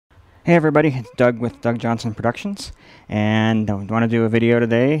Hey everybody, it's Doug with Doug Johnson Productions, and I want to do a video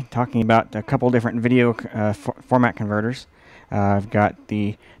today talking about a couple different video format converters. I've got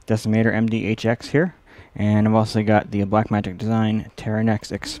the Decimator MDHX here, and I've also got the Blackmagic Design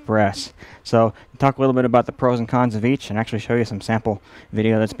Teranex Express. So talk a little bit about the pros and cons of each and actually show you some sample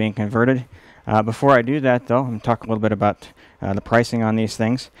video that's being converted. Before I do that though, I'm going to talk a little bit about the pricing on these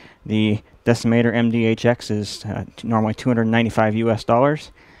things. The Decimator MDHX is normally $295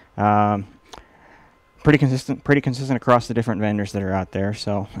 US. Pretty consistent across the different vendors that are out there.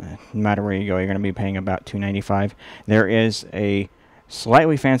 So no matter where you go, you're going to be paying about $295. There is a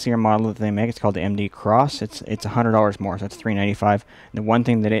slightly fancier model that they make. It's called the MD Cross. It's $100 more, so it's $395. The one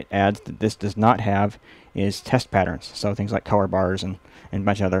thing that it adds that this does not have is test patterns. So things like color bars and a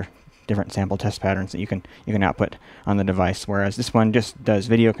bunch of other different sample test patterns that you can output on the device. Whereas this one just does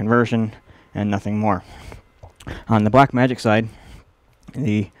video conversion and nothing more. On the Blackmagic side,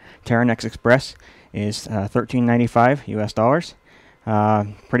 the Teranex Express is $1395 US.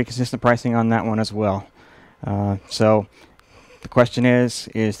 Pretty consistent pricing on that one as well. So the question is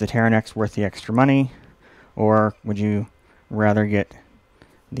the Teranex worth the extra money, or would you rather get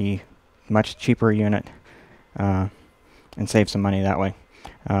the much cheaper unit and save some money that way?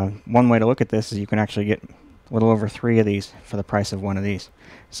 One way to look at this is you can actually get a little over 3 of these for the price of one of these.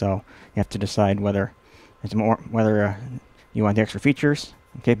 So you have to decide whether it's you want the extra features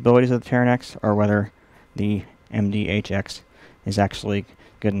and capabilities of the Teranex, or whether the MDHX is actually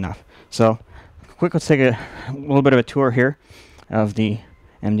good enough. So let's take a little bit of a tour here of the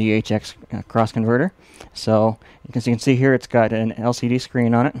MDHX cross converter. So as you can see here, it's got an LCD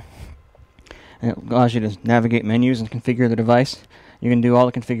screen on it, and it allows you to navigate menus and configure the device. You can do all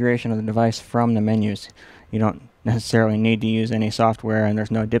the configuration of the device from the menus. You don't necessarily need to use any software, and there's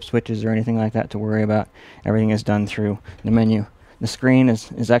no dip switches or anything like that to worry about. Everything is done through the menu. The screen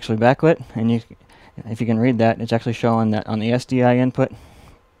is actually backlit, and if you can read that, it's actually showing that on the SDI input,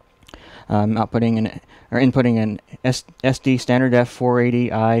 inputting an SD standard def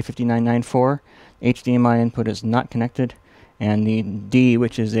 480i 5994. HDMI input is not connected, and the D,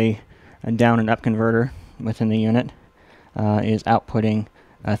 which is a down and up converter within the unit, is outputting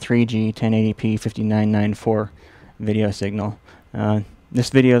a 3G 1080p 5994 video signal. This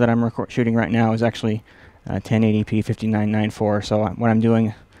video that I'm shooting right now is actually 1080p 5994, so what I'm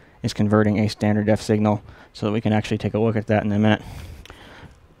doing is converting a standard def signal so that we can actually take a look at that in a minute.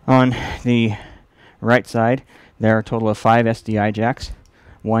 On the right side, there are a total of 5 SDI jacks,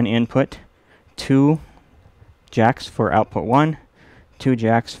 1 input, 2 jacks for output 1, 2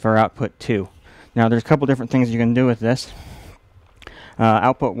 jacks for output 2. Now there's a couple different things you can do with this.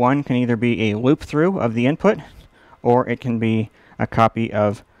 Output 1 can either be a loop through of the input, or it can be a copy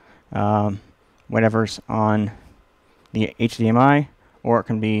of whatever's on the HDMI, or it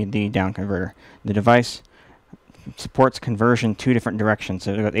can be the down converter. The device supports conversion 2 different directions.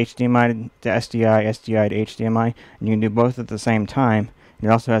 So you've got HDMI to SDI, SDI to HDMI, and you can do both at the same time. It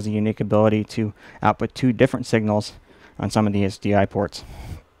also has a unique ability to output 2 different signals on some of the SDI ports.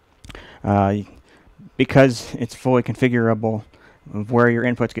 Because it's fully configurable of where your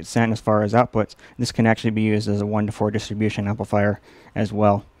inputs get sent as far as outputs, this can actually be used as a 1-to-4 distribution amplifier as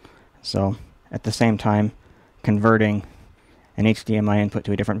well. So at the same time converting an HDMI input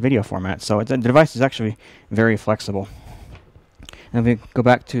to a different video format. So the device is actually very flexible. And if we go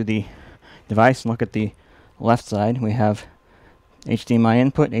back to the device and look at the left side, we have HDMI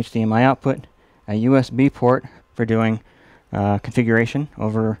input, HDMI output, a USB port for doing configuration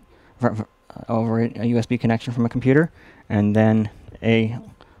over a USB connection from a computer, and then a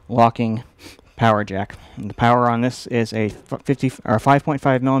locking power jack. And the power on this is a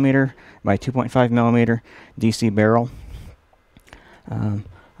 5.5 millimeter by 2.5 millimeter DC barrel.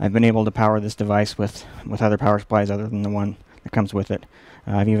 I've been able to power this device with other power supplies other than the one that comes with it.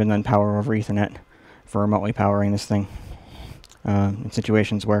 I've even done power over Ethernet for remotely powering this thing in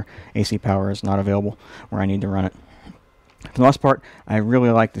situations where AC power is not available, where I need to run it. For the most part, I really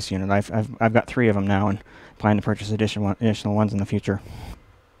like this unit. I've got 3 of them now, and plan to purchase additional ones in the future.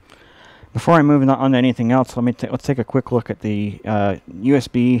 Before I move on to anything else, let's take a quick look at the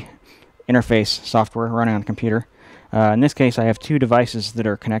USB interface software running on a computer. In this case, I have 2 devices that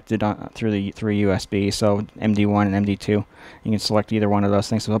are connected through USB, so MD1 and MD2. You can select either one of those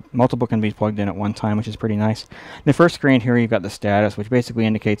things, so multiple can be plugged in at one time, which is pretty nice. In the first screen here, you've got the status, which basically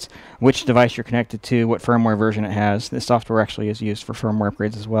indicates which device you're connected to, what firmware version it has. This software actually is used for firmware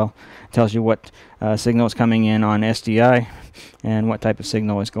upgrades as well. It tells you what signal is coming in on SDI and what type of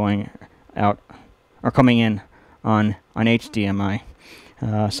signal is going out or coming in on HDMI.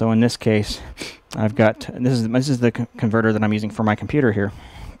 So in this case, I've got this is the converter that I'm using for my computer here.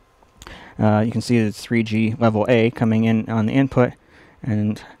 You can see that it's 3G level A coming in on the input,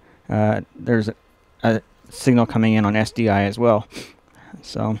 and there's a signal coming in on SDI as well.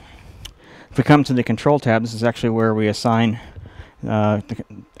 So if we come to the control tab, this is actually where we assign the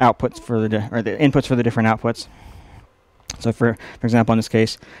outputs for the inputs for the different outputs. So for example, in this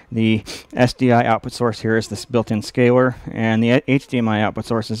case, the SDI output source here is this built-in scaler, and the HDMI output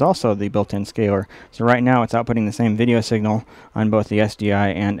source is also the built-in scaler. So right now it's outputting the same video signal on both the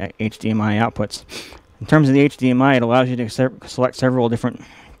SDI and HDMI outputs. In terms of the HDMI, it allows you to select several different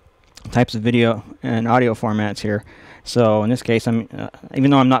types of video and audio formats here. So in this case, even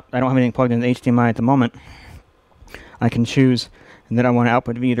though I don't have anything plugged into HDMI at the moment, I can choose that I want to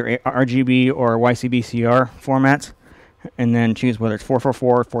output either RGB or YCBCR formats, and then choose whether it's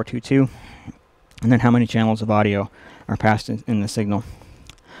 444 or 422, and then how many channels of audio are passed in the signal.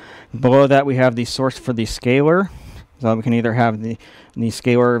 Below that, we have the source for the scaler. So we can either have the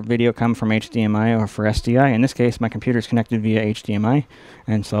scaler video come from HDMI or for SDI. In this case, my computer is connected via HDMI,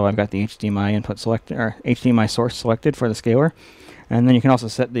 and so I've got the HDMI input selected, or HDMI source selected for the scaler. And then you can also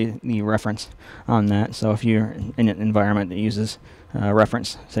set the reference on that. So if you're in an environment that uses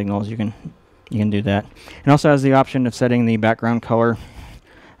reference signals, you can do that. It also has the option of setting the background color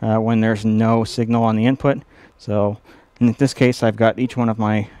when there's no signal on the input. So in this case, I've got each one of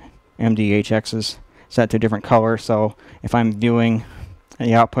my MDHXs set to a different color. So if I'm viewing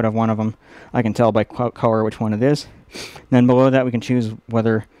the output of one of them, I can tell by color which one it is. Then below that, we can choose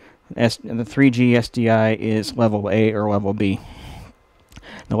whether the 3G SDI is level A or level B.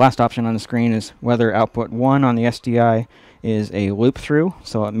 The last option on the screen is whether output 1 on the SDI is a loop through,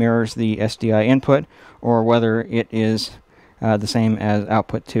 so it mirrors the SDI input, or whether it is the same as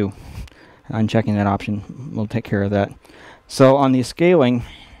output 2. Unchecking that option will take care of that. So on the scaling,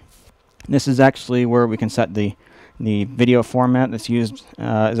 this is actually where we can set the video format that's used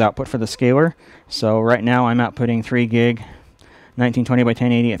as output for the scaler. So right now I'm outputting 3 gig 1920 by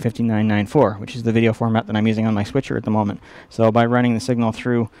 1080 at 5994, which is the video format that I'm using on my switcher at the moment. So by running the signal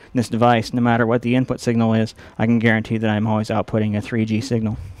through this device, no matter what the input signal is, I can guarantee that I'm always outputting a 3G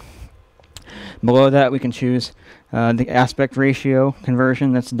signal. Below that, we can choose the aspect ratio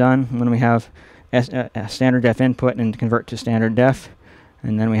conversion that's done when we have a standard def input and convert to standard def.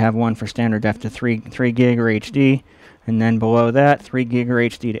 And then we have one for standard def to 3 gig or HD. And then below that, 3 gig or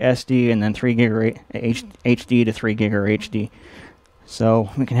HD to SD, and then 3 gig or HD to 3 gig or HD. So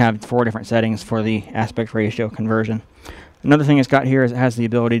we can have 4 different settings for the aspect ratio conversion. Another thing it's got here is it has the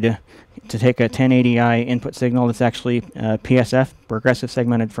ability to take a 1080i input signal that's actually PSF, progressive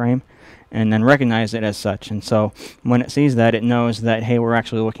segmented frame, and then recognize it as such. And so when it sees that, it knows that, hey, we're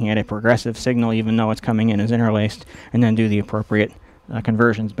actually looking at a progressive signal even though it's coming in as interlaced, and then do the appropriate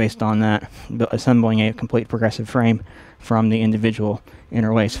conversions based on that, assembling a complete progressive frame from the individual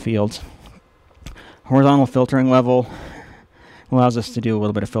interlace fields. Horizontal filtering level allows us to do a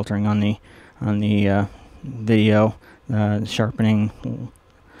little bit of filtering on the video, sharpening,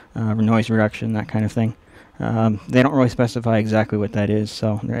 noise reduction, that kind of thing. They don't really specify exactly what that is,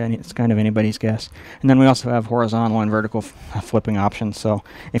 so it's kind of anybody's guess. And then we also have horizontal and vertical flipping options. So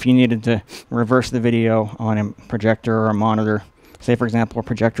if you needed to reverse the video on a projector or a monitor, say for example a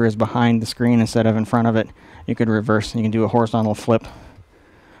projector is behind the screen instead of in front of it, you could reverse, you can do a horizontal flip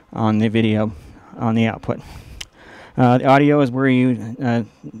on the video, on the output. The audio is where you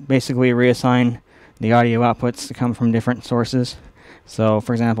basically reassign the audio outputs to come from different sources. So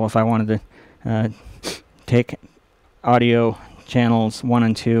for example, if I wanted to take audio channels 1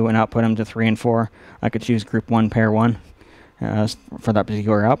 and 2 and output them to 3 and 4, I could choose group 1, pair 1 for that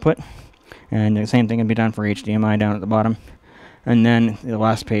particular output. And the same thing can be done for HDMI down at the bottom. And then the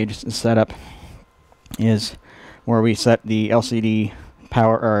last page, the setup, is where we set the LCD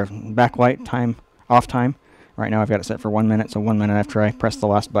power or backlight time, off time. Right now I've got it set for 1 minute, so 1 minute after I press the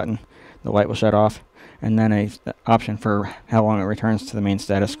last button, the light will shut off. And then an option for how long it returns to the main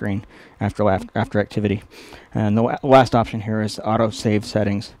status screen after activity. And the last option here is auto save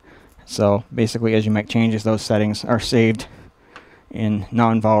settings. So basically, as you make changes, those settings are saved in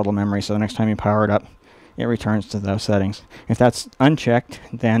non-volatile memory, so the next time you power it up, it returns to those settings. If that's unchecked,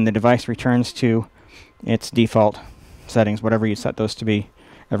 then the device returns to its default settings, whatever you set those to be,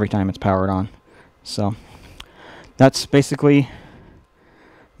 every time it's powered on. So that's basically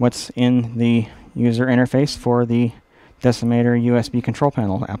what's in the user interface for the Decimator USB control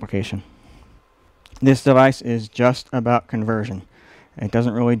panel application. This device is just about conversion. It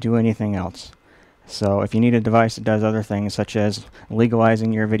doesn't really do anything else. So if you need a device that does other things, such as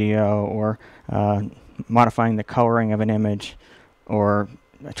legalizing your video or modifying the coloring of an image or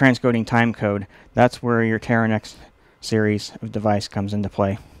transcoding timecode, that's where your Teranex series of device comes into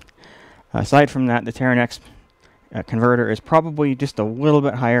play. Aside from that, the Teranex converter is probably just a little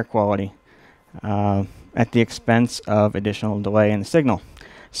bit higher quality at the expense of additional delay in the signal.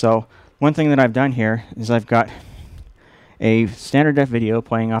 So one thing that I've done here is I've got a standard def video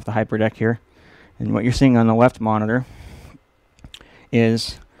playing off the HyperDeck here, and what you're seeing on the left monitor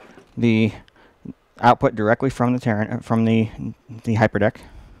is the output directly from the HyperDeck.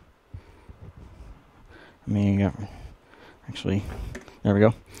 Actually, there we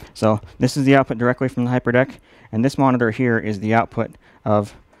go. So this is the output directly from the HyperDeck, and this monitor here is the output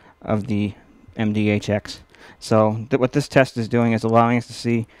of the MDHX. So what this test is doing is allowing us to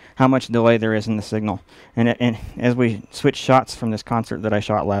see how much delay there is in the signal. And as we switch shots from this concert that I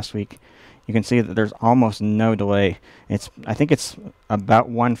shot last week, you can see that there's almost no delay. I think it's about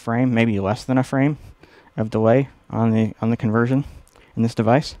 1 frame, maybe less than a frame of delay on the conversion in this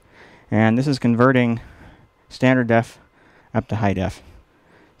device. And this is converting standard def up to high def.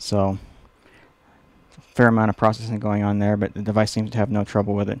 So fair amount of processing going on there, but the device seems to have no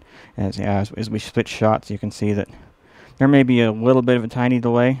trouble with it. As we switch shots, you can see that there may be a little bit of a tiny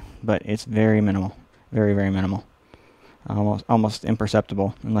delay, but it's very minimal, very, very minimal, almost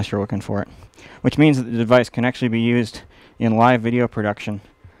imperceptible unless you're looking for it. Which means that the device can actually be used in live video production.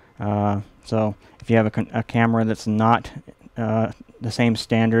 So if you have a camera that's not the same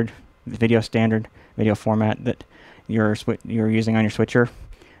video format that you're using on your switcher,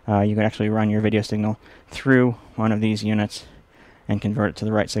 you can actually run your video signal through one of these units and convert it to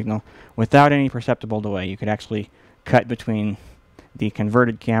the right signal without any perceptible delay. You could actually cut between the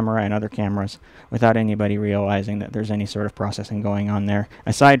converted camera and other cameras without anybody realizing that there's any sort of processing going on there,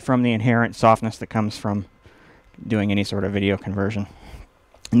 aside from the inherent softness that comes from doing any sort of video conversion.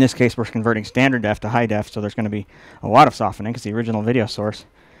 In this case, we're converting standard def to high def, so there's going to be a lot of softening because the original video source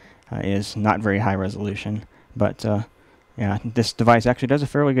is not very high resolution. But yeah, this device actually does a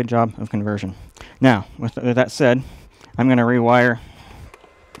fairly good job of conversion. Now, with that said, I'm going to rewire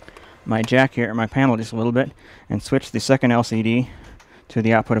my jack here, my panel just a little bit, and switch the second LCD to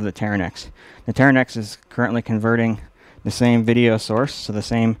the output of the Teranex. The Teranex is currently converting the same video source, so the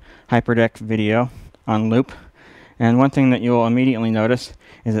same HyperDeck video on loop. And one thing that you'll immediately notice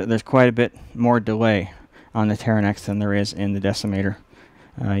is that there's quite a bit more delay on the Teranex than there is in the Decimator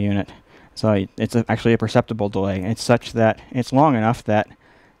unit. So it's actually a perceptible delay. It's such that it's long enough that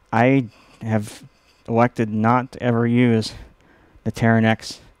I have elected not to ever use the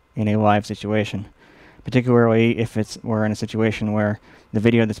Teranex in a live situation, particularly if we're in a situation where the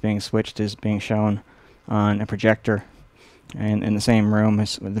video that's being switched is being shown on a projector and in the same room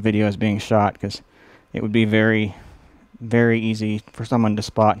as the video is being shot, because it would be very, very easy for someone to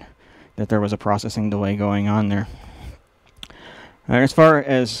spot that there was a processing delay going on there. As far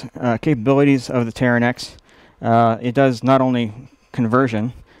as capabilities of the Teranex, it does not only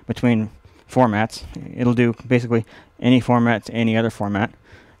conversion between formats. It'll do basically any format to any other format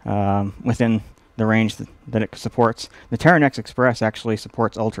within the range that it supports. The Teranex Express actually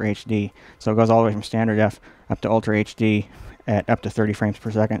supports Ultra HD, so it goes all the way from standard def up to Ultra HD at up to 30 frames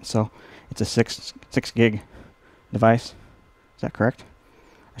per second. So it's a 6 gig device. Is that correct?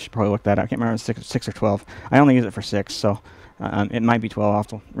 I should probably look that up. I can't remember if it's 6 or 12. I only use it for 6, so it might be 12. I'll have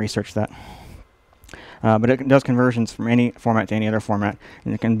to research that. But it does conversions from any format to any other format,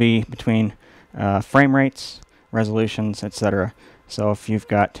 and it can be between frame rates, resolutions, etc. So if you've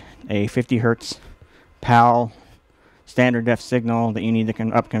got a 50 hertz PAL standard def signal that you need to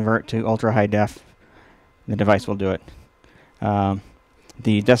convert to ultra high def, the device will do it.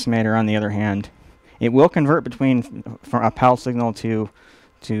 The Decimator, on the other hand, it will convert from a PAL signal to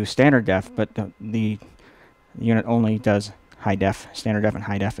standard def, but the unit only does high def, standard def and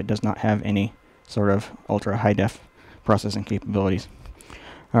high def. It does not have any sort of ultra high def processing capabilities.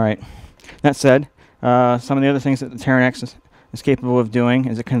 All right. That said, some of the other things that the Teranex is capable of doing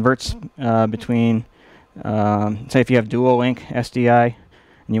is it converts between, say if you have dual link SDI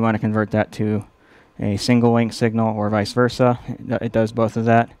and you want to convert that to a single link signal or vice versa, it does both of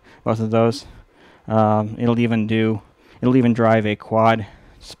those. It'll even drive a quad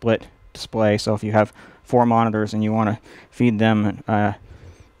split display. So if you have 4 monitors and you want to feed them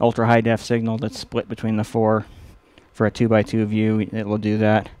ultra high def signal that's split between the 4 for a 2x2 view, it will do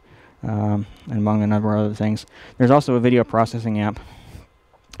that, among a number of other things. There's also a video processing app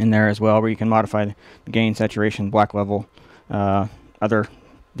in there as well, where you can modify the gain, saturation, black level, other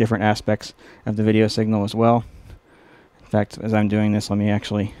different aspects of the video signal as well. In fact, as I'm doing this, let me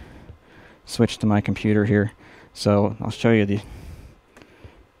actually switch to my computer here. So I'll show you the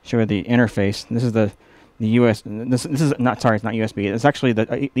interface. This is the US. This is not, sorry, it's not USB. It's actually the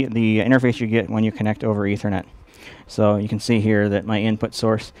interface you get when you connect over Ethernet. So you can see here that my input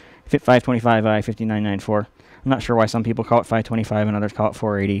source 525i 5994. I'm not sure why some people call it 525 and others call it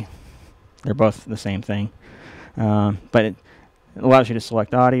 480. They're both the same thing. But it allows you to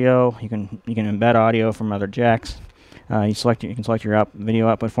select audio. You can embed audio from other jacks. You can select your video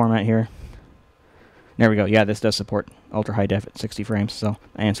output format here. There we go. Yeah, this does support ultra high def at 60 frames, so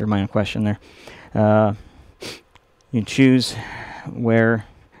I answered my own question there. You choose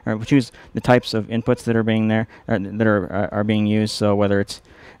choose the types of inputs that are being being used. So whether it's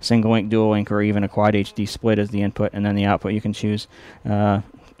single link, dual link, or even a quad HD split as the input, and then the output you can choose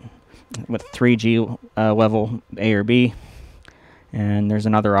with 3G level A or B. And there's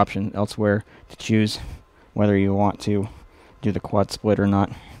another option elsewhere to choose whether you want to do the quad split or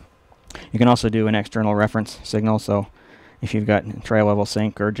not. You can also do an external reference signal, so if you've got tri-level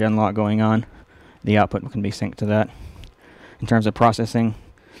sync or gen lock going on, the output can be synced to that. In terms of processing,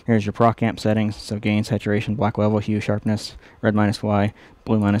 here's your proc amp settings, so gain, saturation, black level, hue, sharpness, red minus Y,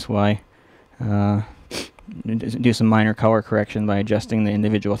 blue minus Y. Do some minor color correction by adjusting the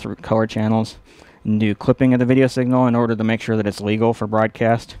individual color channels. And do clipping of the video signal in order to make sure that it's legal for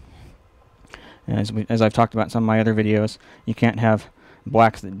broadcast. As I've talked about in some of my other videos, you can't have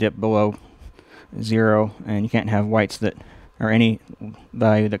blacks that dip below 0, and you can't have whites that, or any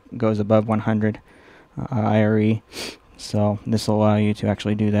value that goes above 100 IRE. So this will allow you to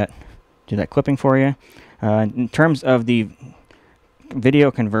actually do that clipping for you. In terms of the video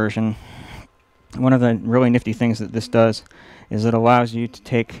conversion, one of the really nifty things that this does is it allows you to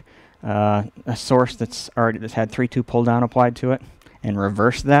take a source that's had 3.2 pull down applied to it and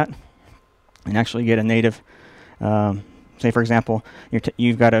reverse that and actually get a native, say for example,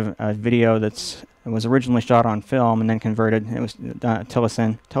 you've got a video that was originally shot on film and then converted. It was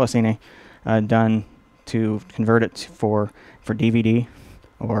telecine done to convert it for DVD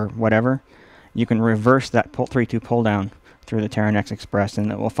or whatever. You can reverse that 3.2 pull down through the Teranex Express,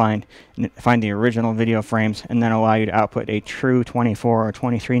 and it will find the original video frames and then allow you to output a true 24 or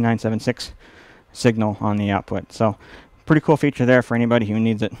 23976 signal on the output. So pretty cool feature there for anybody who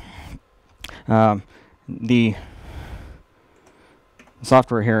needs it. The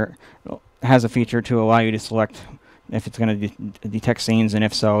software here has a feature to allow you to select if it's going to detect scenes, and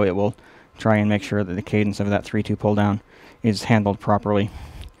if so, it will try and make sure that the cadence of that 3.2 pull down is handled properly.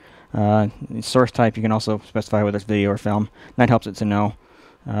 Source type, you can also specify whether it's video or film. That helps it to know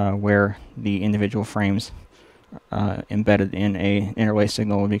where the individual frames embedded in a interlay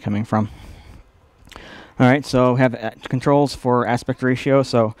signal will be coming from. Alright, so we have controls for aspect ratio.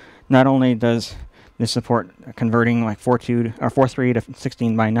 So not only does this support converting like 4.3 to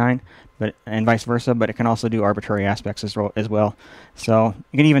 16:9, and vice versa, but it can also do arbitrary aspects as well. So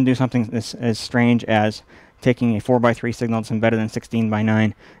you can even do something as strange as taking a 4:3 signal that's embedded in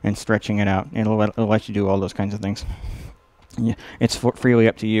 16:9 and stretching it out. It'll let you do all those kinds of things. Yeah, it's freely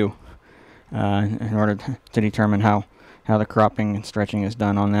up to you in order to determine how the cropping and stretching is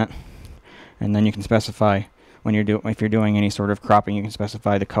done on that. And then you can specify if you're doing any sort of cropping, you can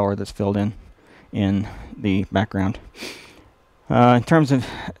specify the color that's filled in the background. In terms of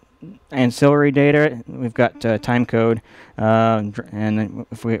ancillary data, we've got time code, and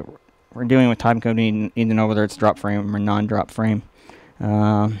if we're dealing with time code, we need to know whether it's drop frame or non-drop frame.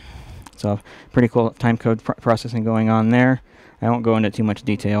 So pretty cool time code processing going on there. I won't go into too much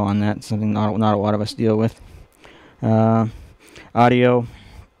detail on that. It's something not a lot of us deal with. Audio,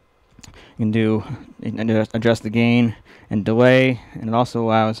 you can adjust the gain and delay, and it also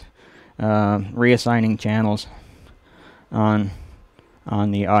allows reassigning channels on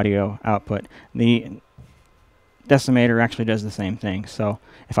the audio output. The Decimator actually does the same thing. So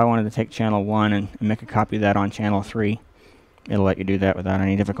if I wanted to take channel 1 and make a copy of that on channel 3, it'll let you do that without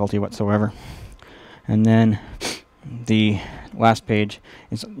any difficulty whatsoever. And then the last page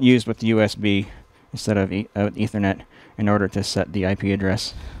is used with USB instead of Ethernet in order to set the IP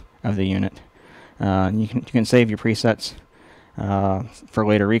address of the unit. You can save your presets for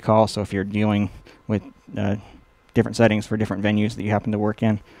later recall. So if you're dealing with different settings for different venues that you happen to work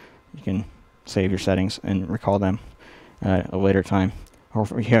in, you can save your settings and recall them at a later time. Or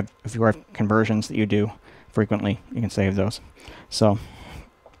if you have conversions that you do frequently, you can save those. So,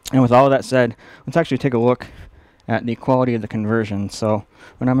 and with all of that said, let's actually take a look at the quality of the conversion. So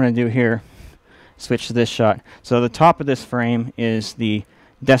what I'm going to do here, switch to this shot. So the top of this frame is the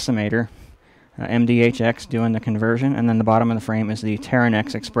Decimator MDHX doing the conversion, and then the bottom of the frame is the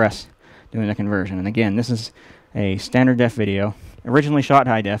Teranex Express doing the conversion. And again, this is a standard def video, originally shot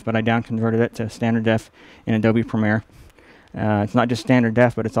high def, but I down converted it to standard def in Adobe Premiere. It's not just standard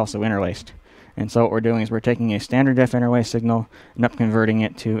def, but it's also interlaced. And so what we're doing is we're taking a standard def interlace signal and up converting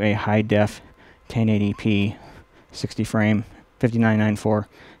it to a high def 1080p 60 frame 5994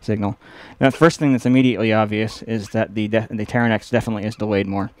 signal. Now, the first thing that's immediately obvious is that the Teranex definitely is delayed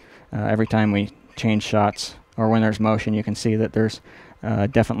more. Every time we change shots or when there's motion, you can see that there's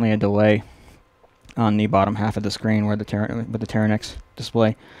definitely a delay on the bottom half of the screen where with the Teranex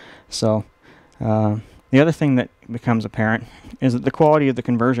display. So the other thing that becomes apparent is that the quality of the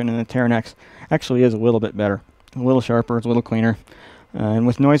conversion in the Teranex actually is a little bit better, a little sharper, it's a little cleaner, and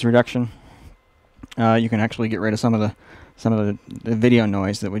with noise reduction, you can actually get rid of some of the video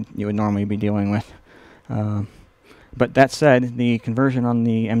noise that you would normally be dealing with. But that said, the conversion on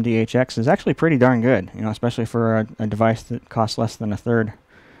the MDHX is actually pretty darn good, you know, especially for a device that costs less than a third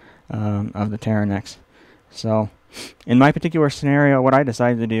of the Teranex. So, in my particular scenario, what I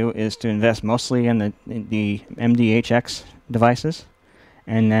decided to do is to invest mostly in the MDHX devices,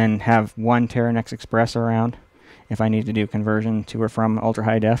 and then have one Teranex Express around if I need to do conversion to or from ultra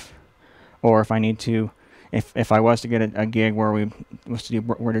high def, or if I need to, if I was to get a gig where we was to do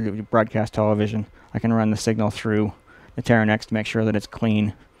broadcast television, I can run the signal through the Teranex to make sure that it's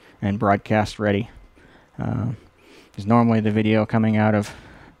clean and broadcast ready. Because normally the video coming out of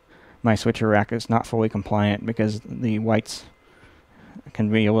my switcher rack is not fully compliant because the whites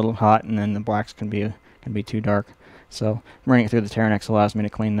can be a little hot and then the blacks can be too dark. So running it through the Teranex allows me to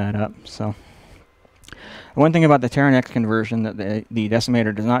clean that up. So one thing about the Teranex conversion that the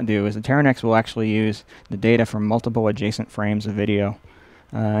Decimator does not do is the Teranex will actually use the data from multiple adjacent frames of video,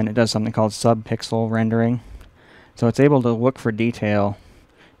 and it does something called sub-pixel rendering. So it's able to look for detail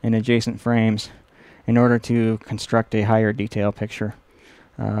in adjacent frames in order to construct a higher detail picture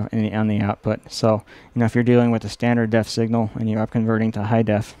on the output. So, you know, if you're dealing with a standard def signal and you're up converting to high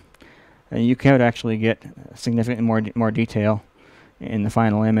def, you could actually get significantly more detail in the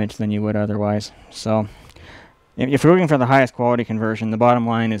final image than you would otherwise. So, if you're looking for the highest quality conversion, the bottom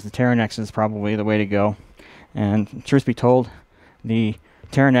line is the Teranex is probably the way to go. And truth be told, the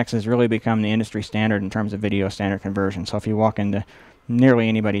Teranex has really become the industry standard in terms of video standard conversion. So if you walk into nearly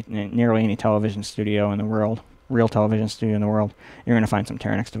any television studio in the world, real television studio in the world, you're going to find some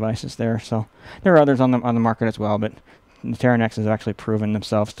Teranex devices there. So there are others on the market as well, but the Teranex has actually proven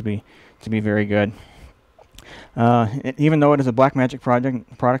themselves to be very good. Even though it is a Blackmagic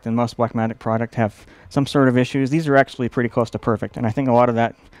product, and most Blackmagic products have some sort of issues, these are actually pretty close to perfect. And I think a lot of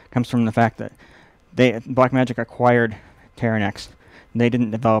that comes from the fact that Blackmagic acquired Teranex. They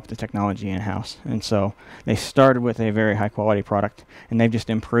didn't develop the technology in-house, and so they started with a very high-quality product, and they've just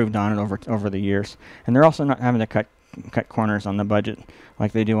improved on it over the years. And they're also not having to cut corners on the budget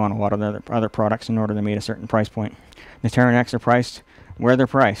like they do on a lot of other products in order to meet a certain price point. The Teranex are priced where they're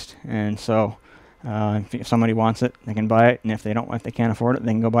priced, and so if somebody wants it, they can buy it, and if they can't afford it,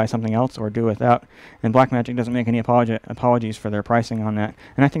 they can go buy something else or do without. And Blackmagic doesn't make any apologies for their pricing on that,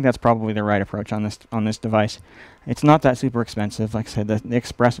 and I think that's probably the right approach on this device. It's not that super expensive. Like I said, the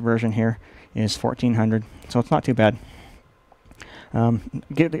Express version here is $1,400, so it's not too bad.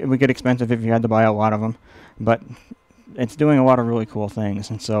 It would get expensive if you had to buy a lot of them, but it's doing a lot of really cool things,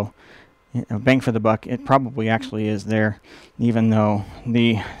 and so, you know, bang for the buck, it probably actually is there, even though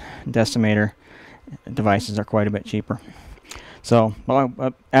the Decimator devices are quite a bit cheaper. So,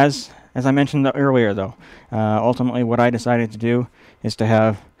 well, as I mentioned earlier, though, ultimately what I decided to do is to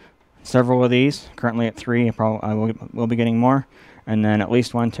have several of these. Currently at 3, I will be getting more, and then at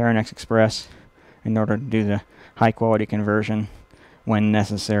least one Teranex Express in order to do the high quality conversion when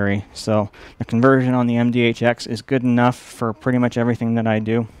necessary. So the conversion on the MDHX is good enough for pretty much everything that I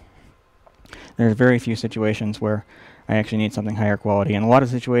do. There's very few situations where I actually need something higher quality. In a lot of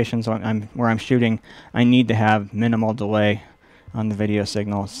situations where I'm shooting, I need to have minimal delay on the video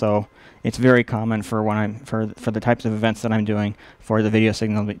signal. So it's very common for for the types of events that I'm doing for the video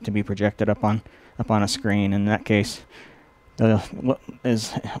signal to be projected up on a screen. In that case,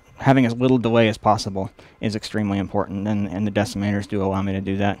 having as little delay as possible is extremely important, and the Decimators do allow me to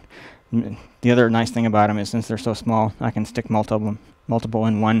do that. The other nice thing about them is since they're so small, I can stick multiple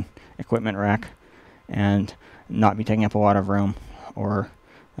in one equipment rack and not be taking up a lot of room or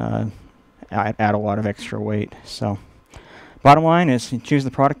add a lot of extra weight. So bottom line is choose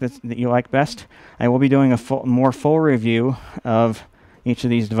the product that you like best. I will be doing a more full review of each of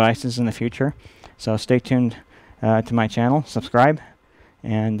these devices in the future, so stay tuned to my channel, subscribe,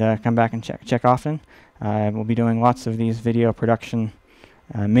 and come back and check often. We'll be doing lots of these video production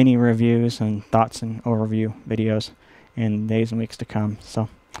mini reviews and thoughts and overview videos in days and weeks to come. So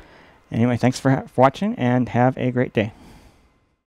anyway, thanks for watching, and have a great day.